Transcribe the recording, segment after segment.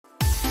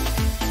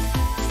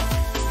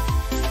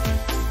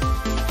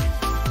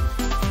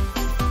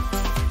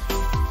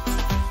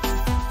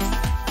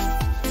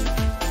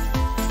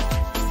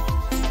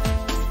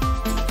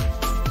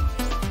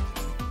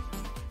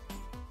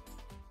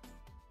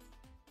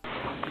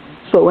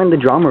So in the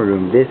drama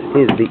room, this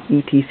is the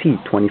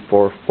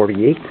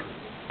ETC2448.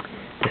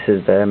 This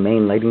is the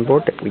main lighting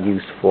board that we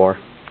use for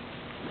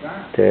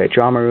the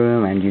drama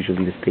room and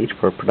usually the stage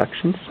for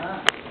productions.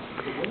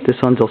 This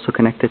one's also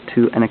connected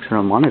to an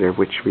external monitor,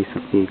 which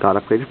recently got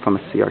upgraded from a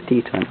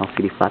CRT to an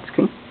LCD flat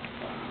screen.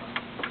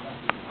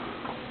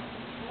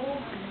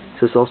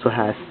 So this also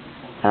has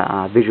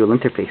a visual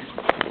interface.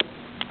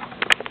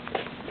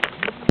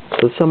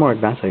 So it's a more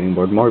advanced lighting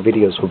board. More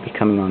videos will be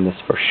coming on this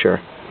for sure.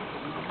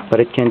 But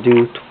it can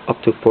do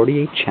up to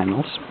 48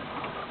 channels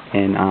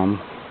in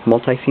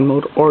multi-scene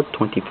mode or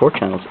 24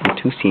 channels in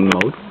 2-scene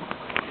mode.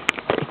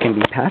 It can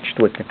be patched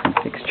with different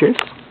fixtures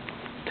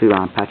to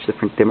patch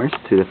different dimmers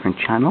to different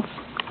channels.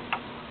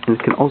 And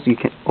it can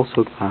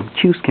also,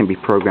 cues can be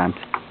programmed,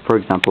 for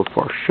example,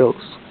 for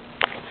shows.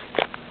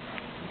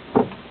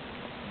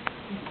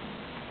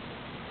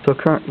 So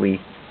currently,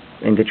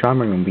 in the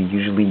drama room, we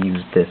usually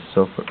use this.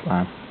 So for,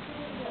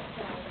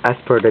 as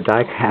per the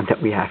diagram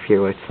that we have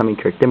here with some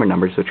incorrect dimmer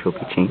numbers, which will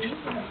be changed,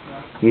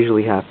 we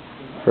usually have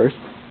first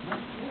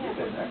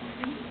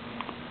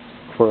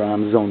for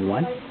zone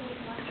 1,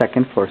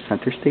 second for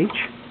center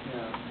stage,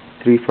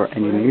 3 for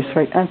engineer's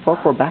right, and 4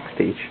 for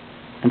backstage,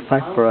 and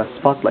 5 for a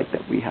spotlight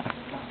that we have,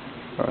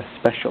 or a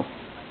special.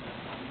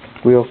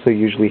 We also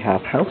usually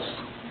have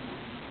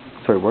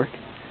work,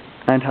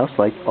 and house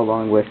light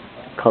along with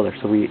color.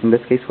 So in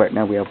this case right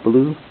now we have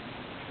blue,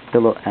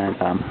 yellow, and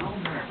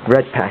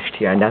red patched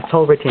here, and that's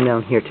all written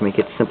down here to make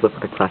it simpler for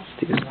the class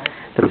to use.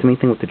 That's the main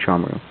thing with the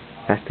drama room.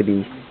 It has to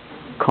be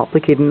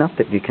complicated enough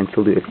that you can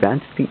still do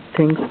advanced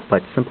things,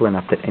 but simple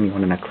enough that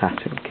anyone in a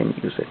classroom can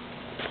use it.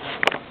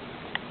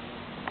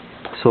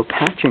 So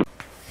patching.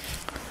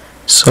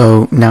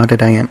 So now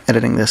that I am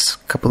editing this a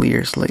couple of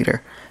years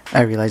later,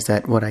 I realized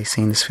that what I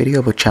say in this video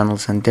about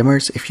channels and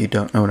dimmers, if you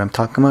don't know what I'm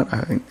talking about,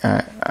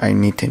 I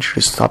need to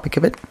introduce the topic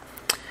of it.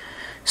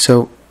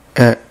 So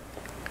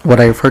what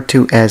I refer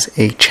to as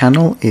a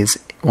channel is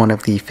one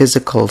of the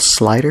physical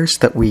sliders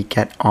that we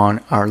get on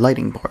our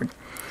lighting board.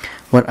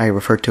 What I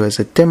refer to as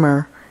a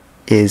dimmer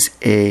is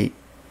a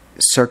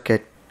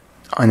circuit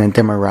on a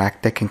dimmer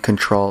rack that can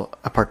control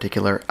a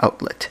particular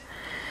outlet.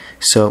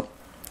 So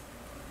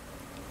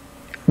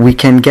we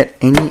can get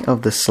any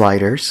of the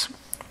sliders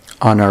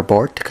on our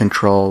board to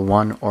control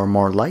one or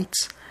more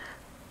lights,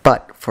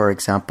 but for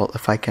example,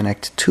 if I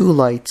connect 2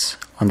 lights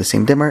on the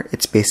same dimmer,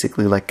 it's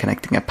basically like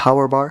connecting a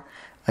power bar.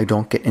 I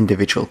don't get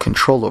individual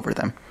control over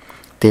them.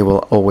 They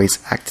will always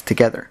act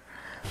together.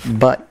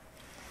 But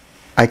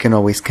I can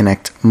always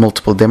connect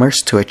multiple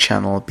dimmers to a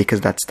channel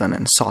because that's done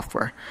in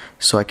software.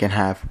 So I can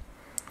have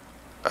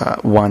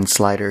one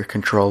slider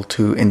control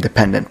 2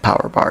 independent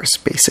power bars,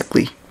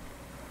 basically.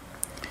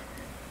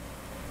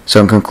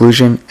 So in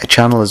conclusion, a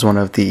channel is one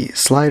of the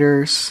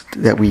sliders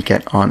that we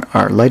get on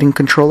our lighting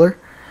controller.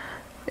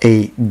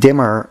 A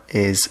dimmer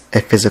is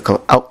a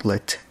physical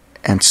outlet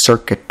and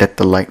circuit that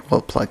the light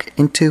will plug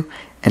into,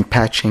 and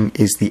patching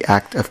is the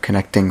act of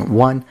connecting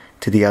one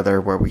to the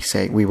other, where we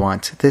say we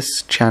want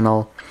this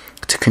channel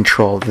to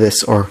control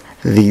this or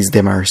these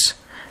dimmers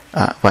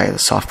via the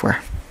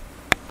software.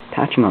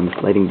 Patching on this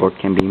lighting board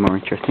can be more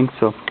interesting.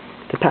 So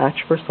to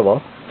patch, first of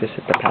all, just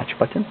hit the patch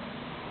button,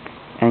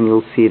 and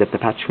you'll see that the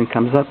patch screen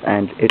comes up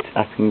and it's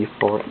asking you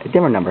for a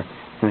dimmer number.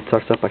 And it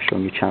starts off by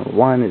showing you channel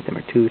 1 is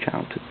dimmer 2,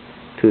 channel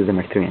 2 is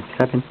dimmer 3, and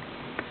 7.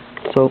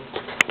 So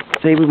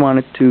say we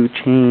wanted to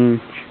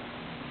change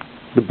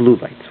the blue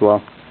lights.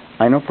 Well,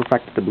 I know for a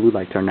fact that the blue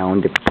lights are now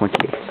in dimmer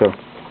 28. So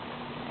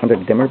under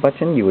the dimmer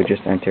button, you would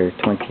just enter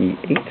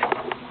 28,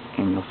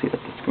 and you'll see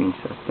that the screen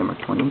says dimmer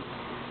 28.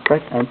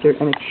 Press enter,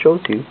 and it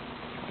shows you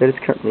that it's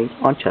currently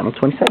on channel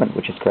 27,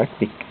 which is correct.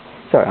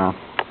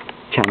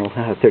 Channel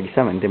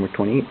 37, dimmer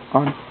 28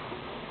 on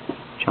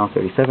channel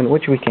 37,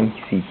 which we can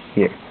see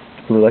here.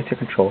 The blue lights are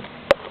controlled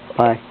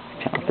by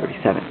channel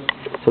 37.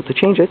 So to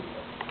change it,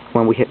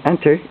 when we hit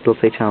enter, it'll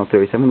say channel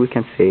 37. We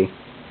can say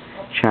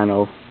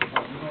channel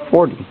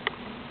 40,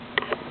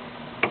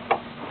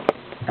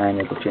 and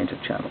it will change to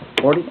channel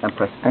 40, and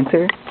press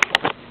enter,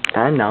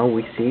 and now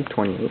we see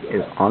 28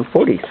 is on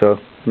 40. So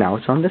now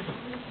it's on this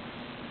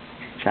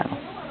channel.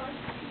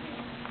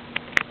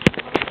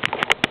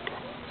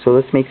 So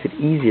this makes it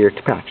easier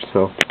to patch.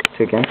 So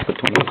again, put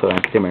 28, so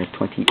that's dimmer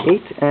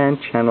 28 and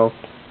channel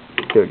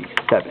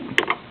 37,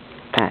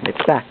 and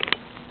it's back.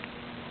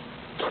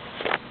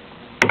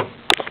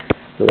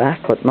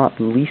 Last but not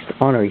least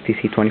on our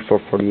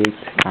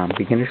ETC2448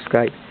 beginner's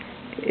guide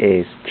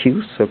is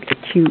cues. So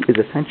a cue is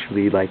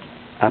essentially like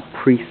a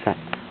preset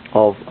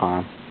of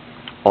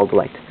all the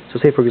lights. So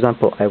say for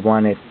example I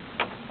wanted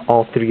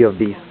all 3 of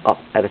these up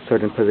at a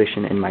certain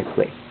position in my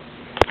play,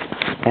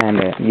 and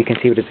you can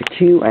see it as a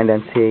cue, and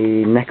then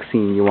say next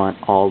scene you want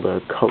all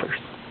the colors.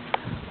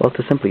 Well,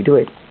 to simply do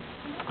it,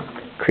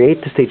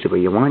 create the stage the way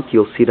you want.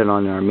 You'll see that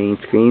on our main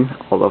screen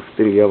all of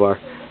 3 of our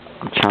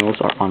channels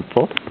are on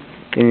full.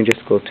 Then you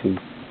just go to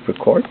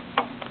record,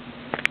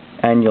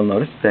 and you'll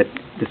notice that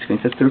the screen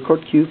says to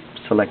record cue,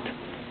 select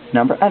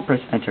number and press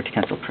enter to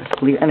cancel, press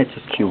clear, and it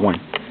says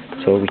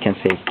Q1. So we can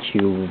say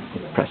Q,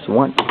 press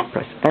 1,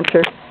 press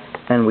enter,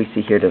 And we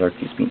see here that our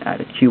cue is being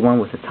added.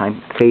 Q1 with a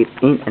time fade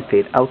in and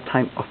fade out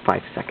time of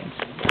 5 seconds.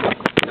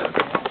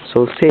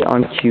 So say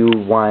on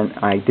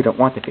Q1 I didn't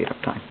want the fade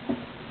up time.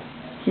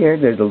 Here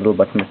there's a little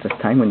button that says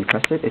time. When you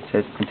press it, it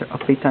says enter up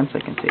fade time, so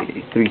I can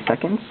say 3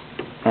 seconds,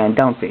 and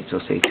down fade, so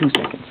say 2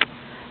 seconds.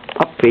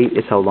 Up fade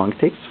is how long it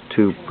takes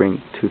to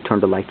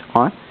turn the lights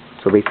on,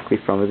 so basically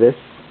from this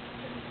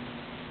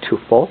to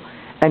full,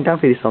 and down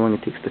fade is how long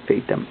it takes to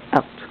fade them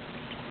out.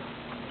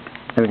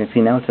 And we can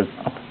see now it says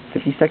up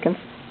 50 seconds,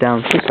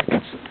 down 2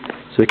 seconds.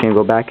 So we can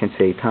go back and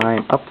say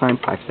time, up time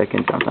 5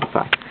 seconds, down time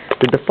 5.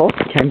 The default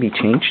can be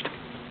changed.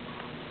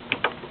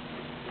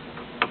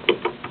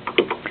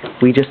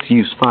 We just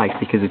use 5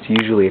 because it's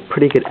usually a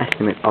pretty good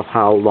estimate of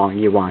how long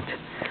you want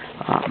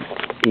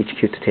each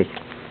cue to take.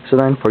 So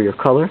then for your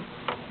color,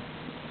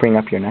 bring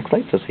up your next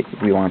light. So say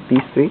we want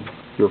these 3.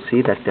 You'll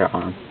see that they're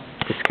on.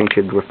 The screen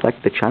should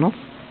reflect the channels.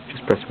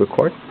 Just press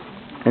record.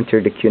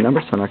 Enter the cue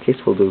number. So in our case,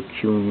 we'll do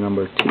cue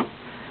number 2.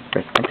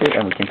 Press enter,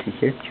 and we can see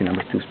here cue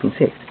number 2 is being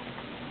saved.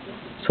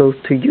 So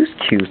to use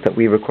cues that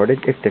we recorded,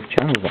 if the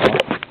channels are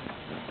on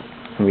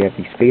and we have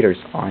these faders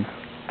on,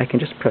 I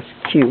can just press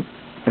Q,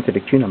 enter the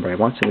cue number I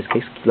want. So in this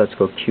case, let's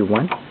go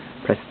Q1,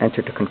 press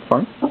enter to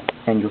confirm,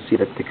 and you'll see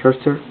that the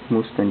cursor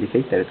moves to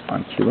indicate that it's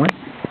on Q1,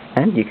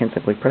 and you can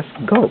simply press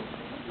go,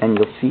 and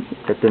you'll see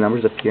that the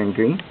numbers appear in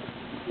green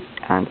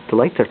and the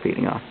lights are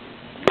fading off.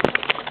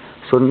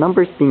 So the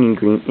numbers being in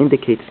green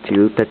indicates to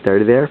you that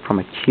they're there from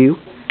a cue.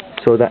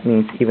 So that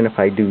means even if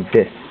I do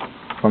this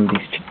from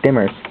these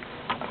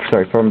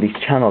from these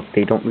channels,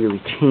 they don't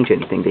really change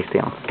anything, they stay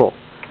on full.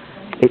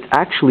 It's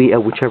actually a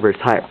whichever is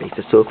higher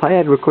basis. So if I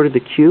had recorded the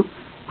cue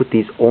with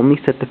these only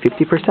set to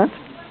 50%,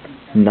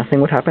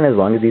 nothing would happen as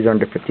long as these are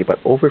under 50, but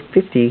over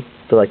 50,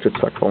 the lights would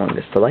start following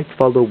this. The lights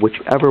follow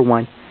whichever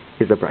one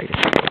is the brightest.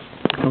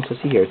 You can also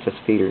see here it says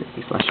fader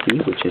A/B,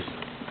 which is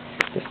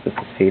this is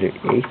fader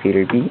A,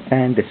 fader B,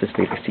 and this is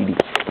fader CD.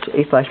 So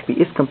A/B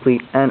is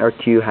complete, and our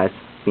cue has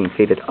been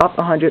faded up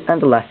 100,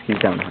 and the last cue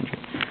down 100.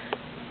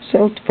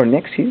 So for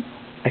next cue,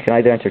 I can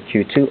either enter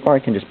Q2, or I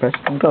can just press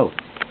go.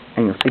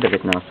 And you'll see that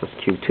it now says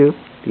Q2.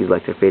 These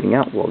lights are fading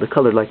out, while the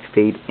colored lights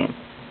fade in.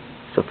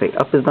 So fade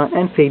up is done,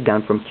 and fade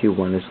down from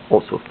Q1 is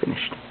also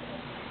finished.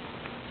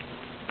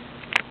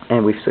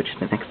 And we've switched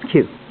to the next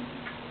cue.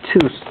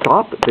 To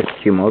stop this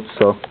cue mode,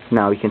 so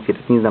now we can see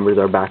that these numbers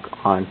are back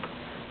on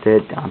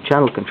the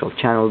channel control.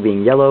 Channel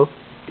being yellow,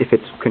 if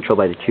it's controlled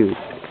by the cue,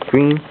 it's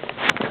green.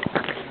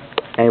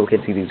 And we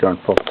can see these are on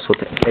full. So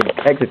to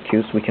exit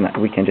cues, we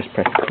can just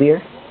press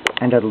clear,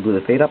 and that'll do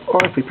the fade up. Or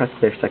if we press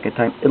clear a second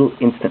time, it'll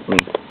instantly.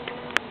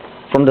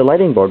 From the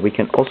lighting board, we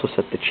can also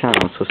set the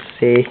channel. So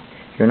say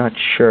you're not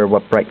sure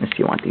what brightness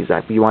you want these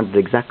at. You want it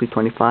exactly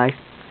 25,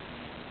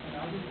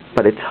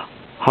 but it's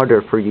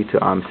harder for you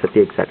to set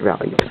the exact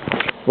values.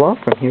 Well,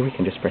 from here we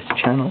can just press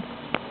channel,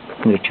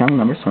 and the channel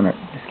number. So in this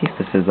case,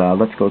 this is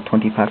let's go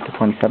 25 to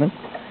 27.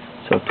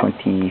 So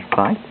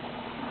 25.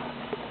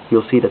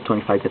 You'll see that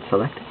 25 gets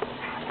selected.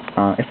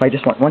 If I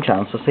just want one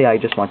channel, so say I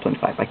just want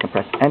 25, I can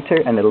press enter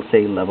and it'll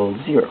say level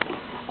 0.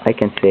 I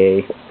can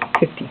say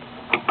 50.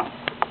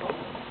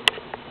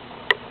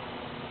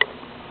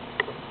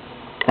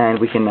 And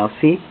we can now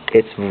see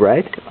it's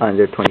red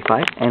under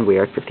 25 and we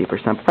are at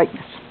 50%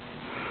 brightness.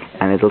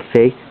 And it'll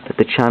say that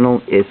the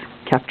channel is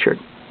captured.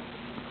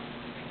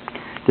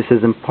 This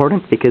is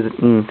important because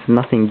it means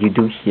nothing you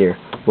do here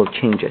will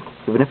change it.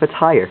 Even if it's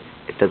higher,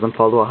 it doesn't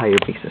follow a higher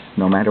basis.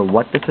 No matter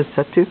what this is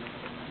set to,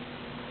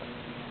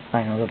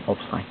 I know the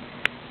bulb's fine.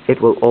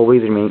 It will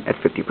always remain at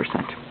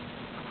 50%.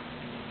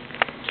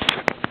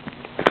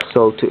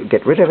 So to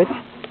get rid of it,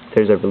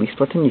 there's a release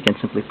button. You can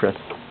simply press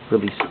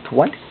release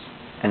twice,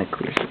 and it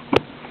clears it.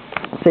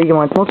 Say you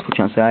want multiple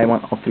channels. Say I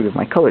want all 3 of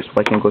my colors. So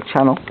I can go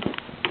channel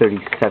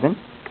 37.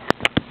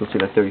 You'll see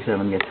that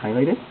 37 gets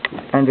highlighted.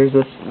 And there's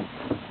this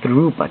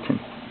through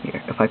button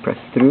here. If I press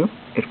through,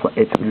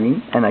 it's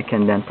green, and I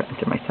can then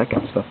enter my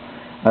second. So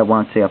I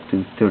want to say up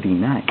to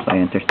 39. So I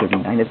enter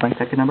 39 as my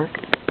second number.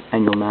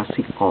 And you'll now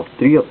see all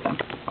 3 of them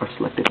are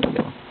selected in the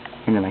middle.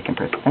 And then I can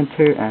press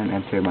enter and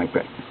enter my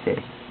brightness,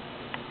 say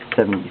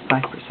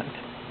 75%.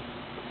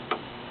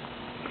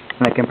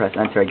 And I can press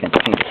enter again to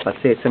change it. Let's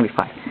say it's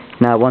 75.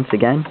 Now once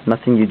again,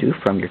 nothing you do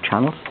from your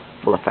channels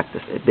will affect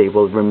this. They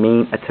will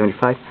remain at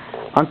 75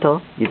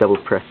 until you double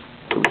press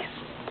release.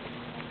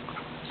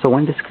 So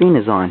when the screen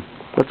is on,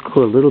 let's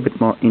go a little bit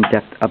more in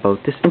depth about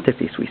this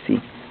interface we see.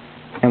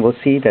 And we'll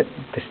see that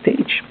the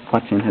stage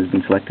button has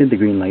been selected. The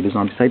green light is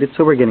on beside it,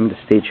 so we're getting the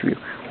stage view.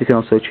 We can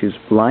also choose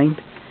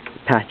blind,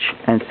 patch,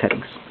 and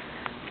settings.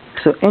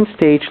 So in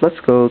stage, let's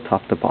go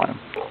top to bottom.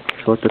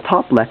 So at the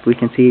top left, we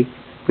can see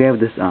we have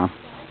this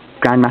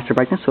Grandmaster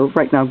brightness. So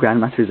right now,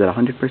 Grandmaster is at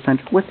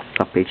 100% with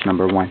subpage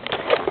number 1.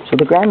 So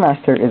the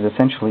Grandmaster is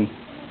essentially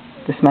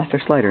this master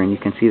slider, and you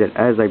can see that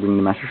as I bring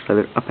the master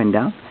slider up and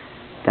down,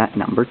 that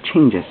number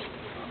changes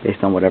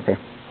based on whatever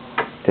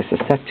this is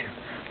set to.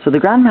 So the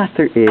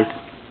Grandmaster is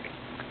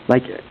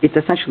like, it's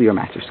essentially your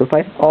master. So if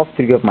I have all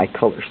 3 of my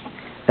colors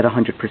at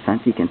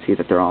 100%, you can see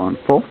that they're all on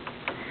full.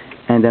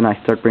 And then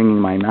I start bringing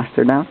my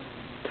master down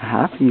to to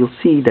half, you'll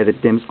see that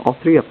it dims all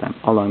three of them,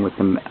 along with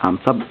the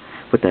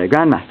with the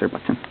Grandmaster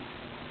button.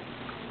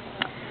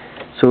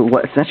 So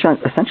what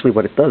essentially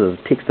what it does is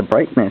it takes the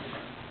brightness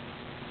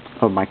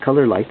of my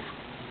color lights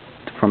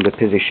from the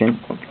position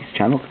of these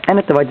channels, and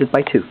it divides it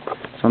by 2.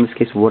 So in this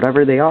case,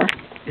 whatever they are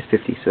is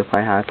 50. So if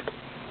I have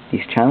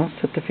these channels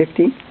set to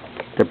 50,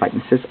 their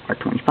brightnesses are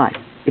 25.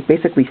 It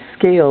basically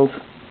scales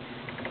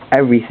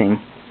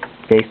everything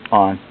based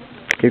on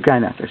your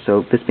Grandmaster.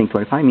 So this being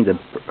 25 means the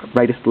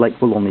brightest light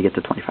will only get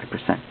to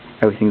 25%.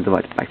 Everything is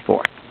divided by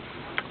 4.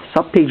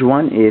 Subpage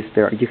 1 is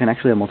you can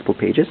actually have multiple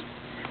pages.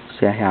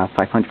 So I have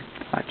 500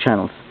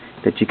 channels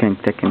that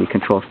can be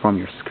controlled from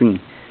your screen.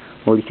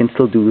 Well, you can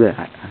still do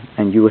that,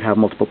 and you would have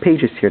multiple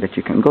pages here that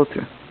you can go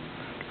through.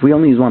 If we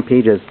only use one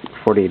page, as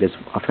 48 is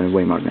often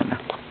way more than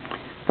that.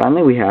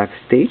 Finally, we have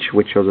stage,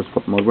 which shows us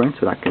what mode we're in,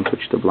 so that can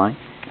switch to blind.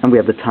 And we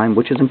have the time,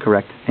 which is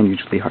incorrect and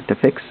usually hard to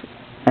fix,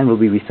 and will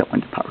be reset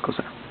when the power goes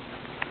out.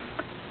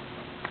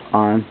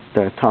 On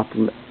the top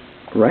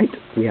right,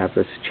 we have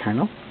this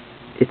channel.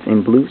 It's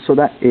in blue, so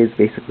that is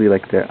basically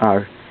like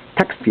our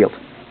text field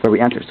where we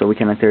enter. So we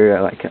can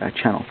enter like a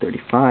channel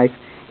 35.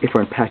 If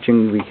we're in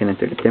patching, we can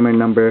enter the dimmer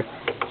number,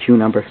 Q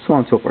number, so on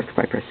and so forth. If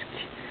I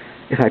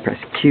press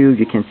Q,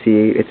 you can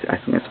see it's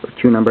asking us for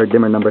Q number,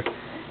 dimmer number.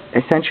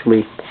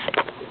 Essentially,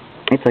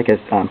 it's like a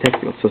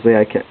text field. So say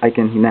I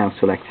can now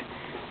select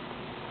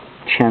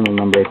channel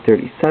number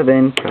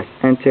 37, press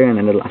enter, and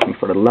then it'll ask me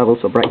for the level,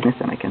 so brightness,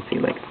 and I can see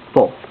like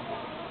full,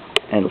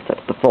 and it'll set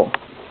it to full.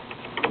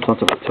 So on and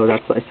so forth. So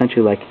that's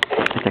essentially like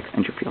a text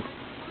entry field.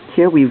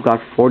 Here we've got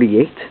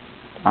 48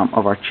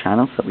 of our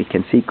channels that we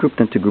can see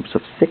grouped into groups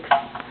of 6.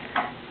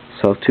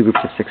 So 2 groups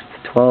of 6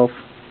 to 12,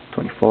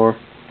 24,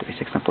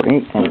 36, and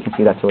 48, and you can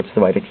see that's how it's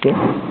divided here.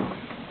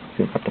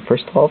 So we've got the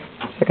first 12,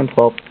 second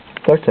 12,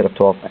 third set of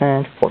 12,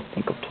 and fourth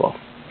link of 12.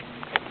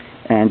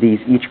 And these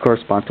each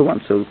correspond to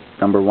 1, so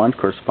number 1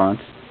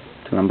 corresponds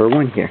to number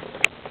 1 here.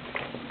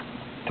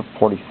 To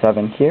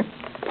 47 here,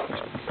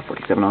 corresponds to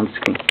 47 on the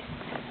screen.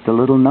 The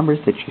little numbers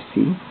that you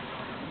see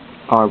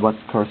are what's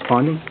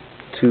corresponding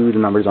to the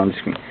numbers on the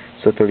screen.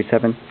 So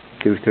 37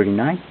 through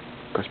 39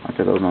 correspond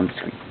to those on the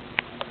screen.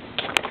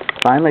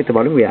 Finally, at the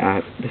bottom we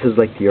have, this is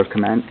like your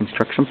command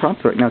instruction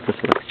prompt. So right now it's a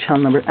select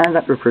channel number, and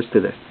that refers to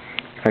this.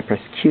 If I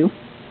press Q,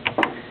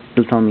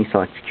 it'll tell me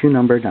select Q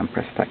number, then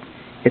press type.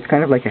 It's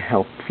kind of like a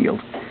help field.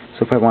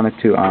 So if I wanted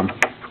to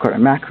record a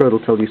macro, it'll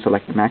tell you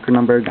select the macro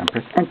number, then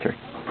press enter.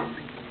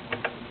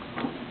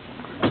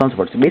 So on and so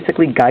forth. So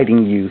basically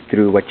guiding you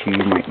through what you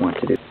might want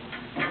to do.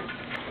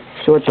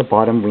 So at the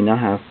bottom we now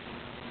have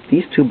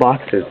these 2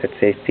 boxes that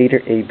say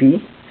fader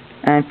AB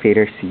and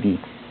fader CD.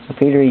 So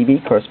fader AB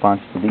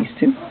corresponds to these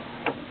 2,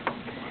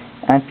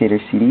 and fader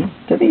CD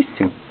to these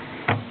 2.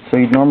 So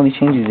you'd normally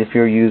change these if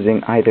you're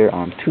using either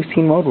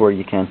 2-scene mode, where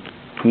you can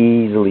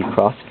easily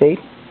crossfade,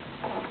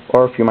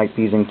 or if you might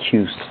be using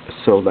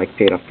Qs, so like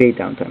fade up, fade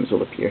down times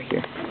will appear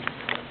here.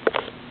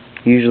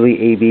 Usually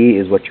AB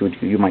is what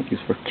you might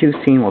use for Q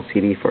scene, while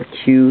CD for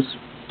Qs,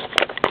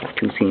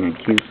 2-scene and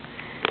Qs.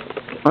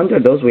 Under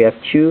those we have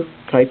Q,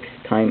 type,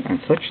 time, and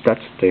such.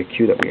 That's the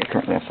Q that we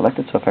currently have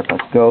selected. So if I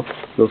press go,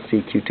 you'll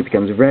see Q2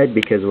 becomes red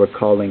because we're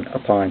calling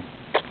upon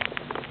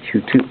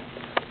Q2.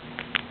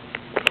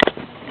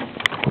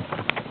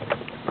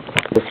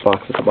 This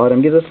box at the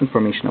bottom gives us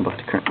information about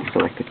the currently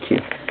selected Q.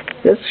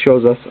 This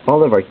shows us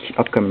all of our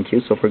upcoming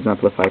Qs. So for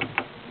example, if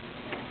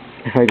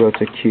I go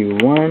to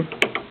Q1,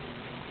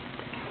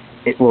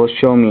 it will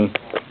show me,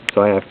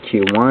 so I have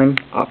Q1,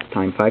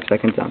 uptime 5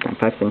 seconds, downtime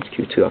 5 seconds,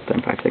 Q2,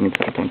 uptime 5 seconds,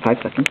 downtime 5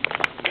 seconds.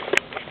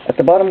 At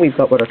the bottom we've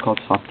got what are called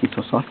soft keys.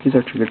 So soft keys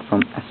are triggered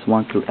from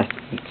S1 through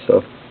S8.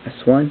 So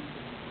S1,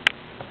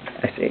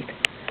 S8.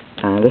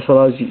 This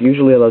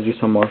usually allows you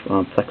some more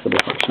flexible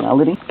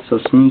functionality. So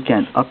sneak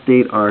and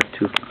update are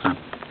to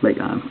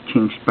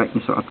change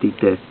brightness or update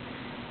the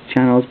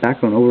channels.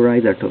 Background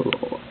overrides are to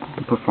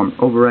perform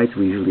overrides.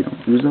 We usually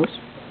don't use those.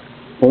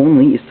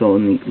 Only is still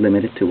only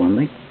limited to 1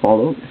 light.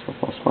 Follow is for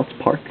false spots.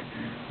 Park,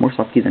 more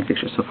soft keys and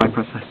fixtures. So if I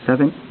press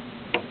S7,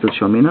 it'll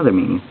show me another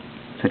menu,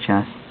 such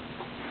as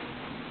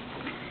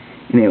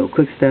enable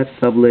quick step,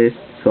 sublist,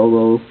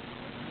 solo,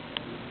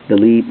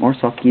 delete, more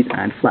soft keys,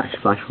 and flash.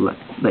 Flash will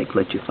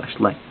let you flash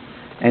light.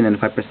 And then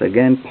if I press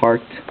again,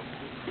 part,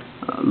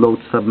 load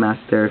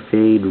submaster,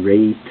 fade,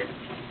 rate,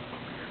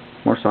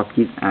 more soft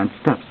keys, and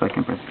steps. So I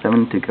can press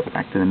 7 to go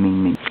back to the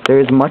main menu. There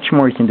is much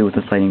more you can do with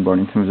the sliding board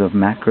in terms of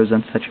macros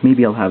and such.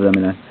 Maybe I'll have them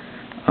in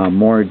a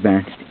more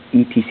advanced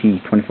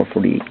ETC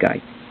 2448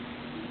 guide.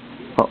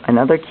 Well,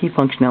 another key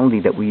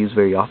functionality that we use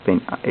very often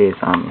is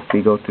if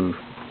we go to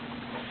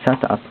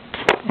Setup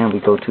and we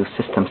go to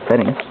System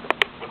Settings,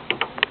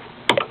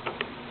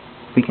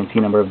 we can see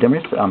number of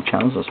dimmers.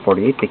 Channels is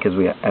 48 because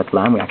at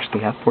LAN we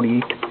actually have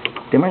 48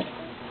 dimmers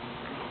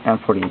and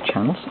 48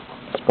 channels.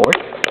 Sport.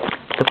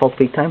 Default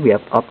fade time, we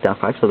have up, down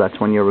 5, so that's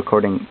when you're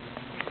recording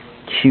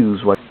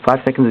cues. 5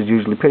 seconds is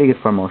usually pretty good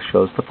for most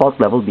shows.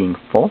 Default level being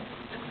full,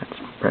 so that's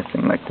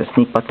pressing like the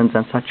sneak buttons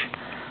and such.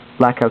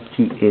 Blackout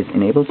key is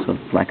enabled, so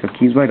blackout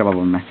key is right above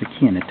the master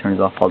key and it turns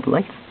off all the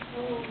lights.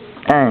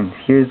 And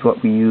here's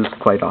what we use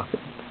quite often.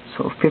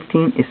 So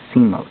 15 is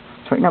scene mode.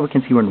 So right now we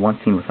can see we're in one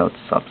scene without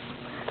subs.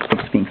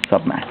 Subs being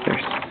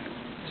submasters.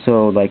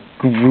 So like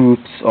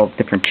groups of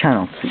different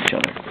channels to each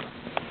other.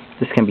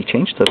 This can be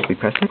changed, so if we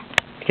press it,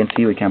 you can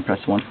see we can press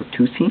 1 for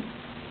 2 scene,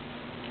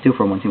 2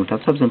 for 1 scene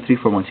without subs, and 3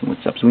 for 1 scene with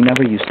subs. We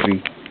never use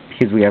 3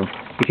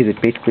 because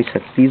it basically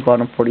sets these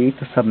bottom 48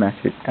 to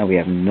submasters, and we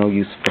have no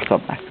use for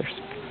submasters.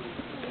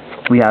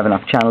 We have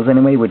enough channels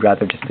anyway, we'd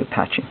rather just do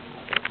patching.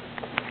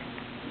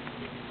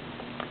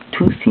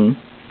 2 scene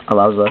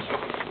allows us,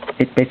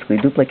 it basically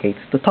duplicates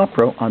the top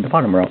row on the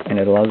bottom row, and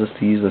it allows us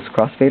to use this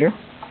crossfader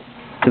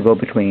to go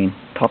between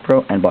top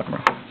row and bottom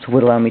row. So it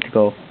would allow me to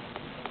go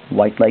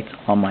white lights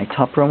on my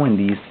top row when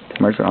these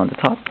dimmers are on the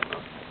top,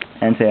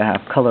 and say I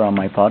have color on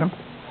my bottom,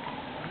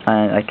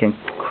 and I can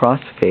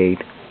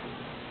crossfade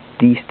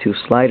these two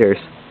sliders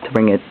to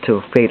bring it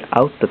to fade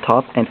out the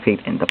top and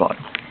fade in the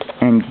bottom.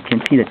 And you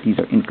can see that these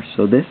are inverse.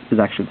 So this is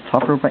actually the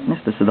top row brightness,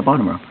 this is the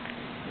bottom row.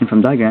 And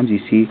from diagrams you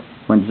see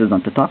when this is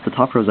on the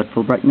top row is at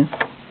full brightness,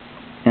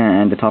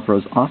 and the top row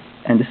is off,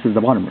 and this is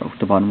the bottom row.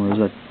 The bottom row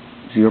is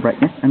at 0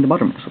 brightness, and the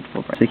bottom row is at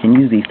full brightness. So you can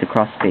use these to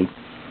crossfade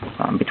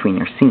between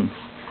your scenes.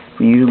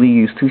 We usually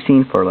use 2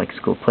 scene for like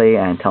school play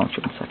and talent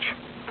show and such.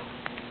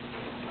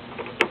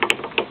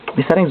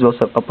 The settings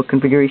also have output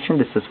configuration.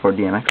 This is for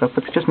DMX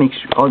outputs. Just make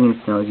sure, all you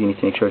need to know is you need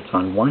to make sure it's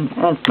on 1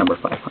 and it's number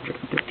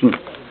 513.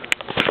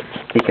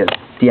 Because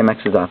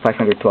DMX is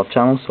 512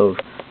 channels, so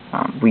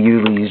we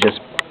usually use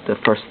just the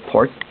first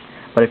port.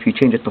 But if you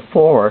change it to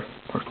 4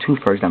 or 2,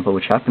 for example,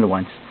 which happened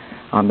once,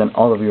 then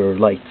all of your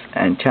lights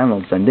and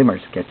channels and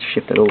dimmers get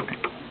shifted over.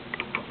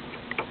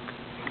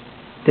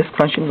 Disk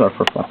functions are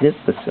for floppy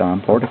disks. This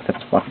board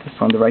accepts floppy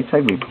disks on the right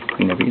side. We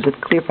never use it.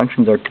 Clear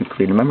functions are to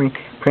clear the memory.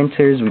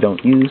 Printers we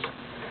don't use.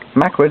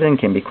 Macro editing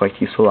can be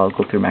quite useful. I'll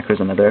go through macros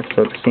in another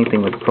episode. The same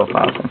thing with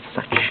profiles and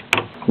such.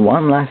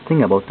 One last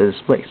thing about the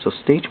display. So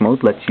stage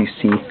mode lets you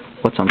see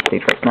what's on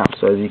stage right now.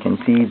 So as you can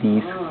see,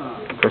 these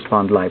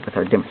correspond live with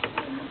our dimmers.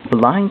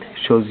 Blind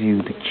shows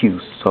you the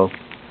cues. So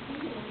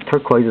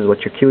turquoise is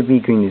what your cue would be.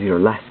 Green is your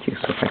last cue.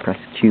 So if I press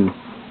Q1,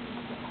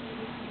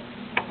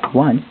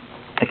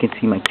 I can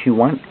see my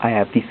Q1, I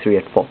have these 3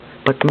 at full.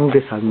 But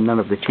notice how none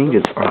of the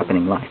changes are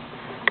happening live.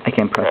 I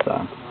can press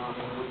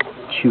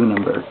Q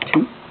number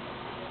 2.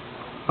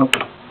 Oh.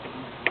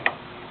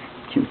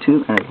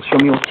 Q2, and it will show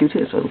me what Q2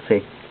 is. So it will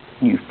say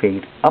you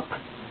fade up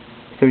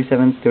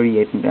 37,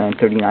 38, and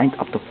 39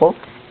 up to full,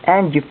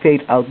 and you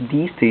fade out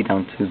these 3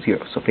 down to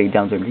 0. So fade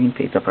downs are green,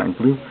 fades up are in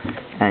blue,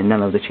 and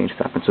none of the changes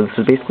happen. So this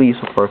is basically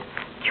useful for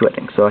Q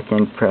editing. So I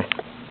can press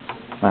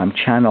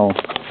channel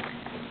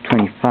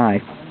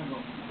 25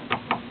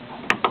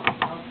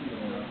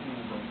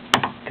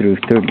 through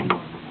 30,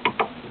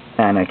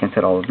 and I can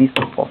set all of these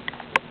to full.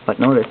 But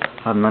notice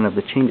how none of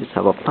the changes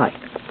have applied.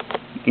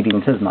 It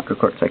even says not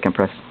record, so I can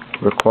press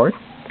record.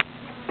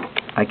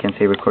 I can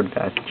say record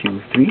as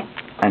Q3,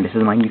 and this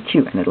is my new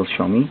cue, and it'll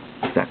show me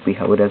exactly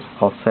how it is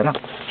all set up.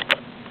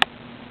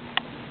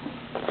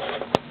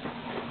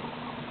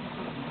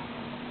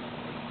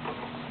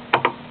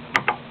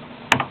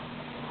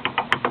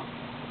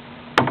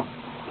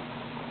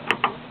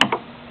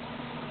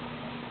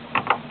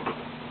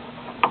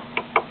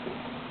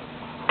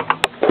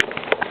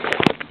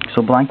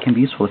 So blind can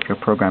be useful if you're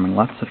programming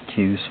lots of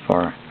cues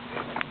for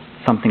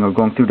something or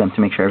going through them to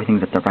make sure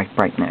everything's at the right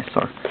brightness,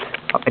 or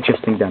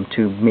adjusting them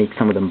to make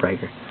some of them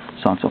brighter,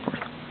 so on and so forth.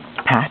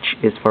 Patch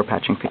is for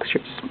patching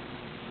fixtures.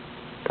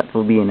 That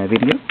will be in a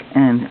video,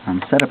 and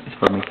setup is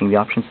for making the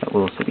options. That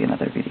will also be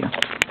another video.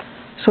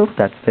 So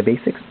that's the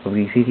basics of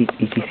the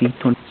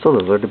So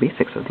those are the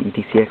basics of the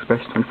ETC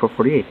Express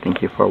 2448.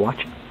 Thank you for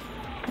watching,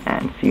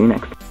 and see you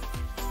next.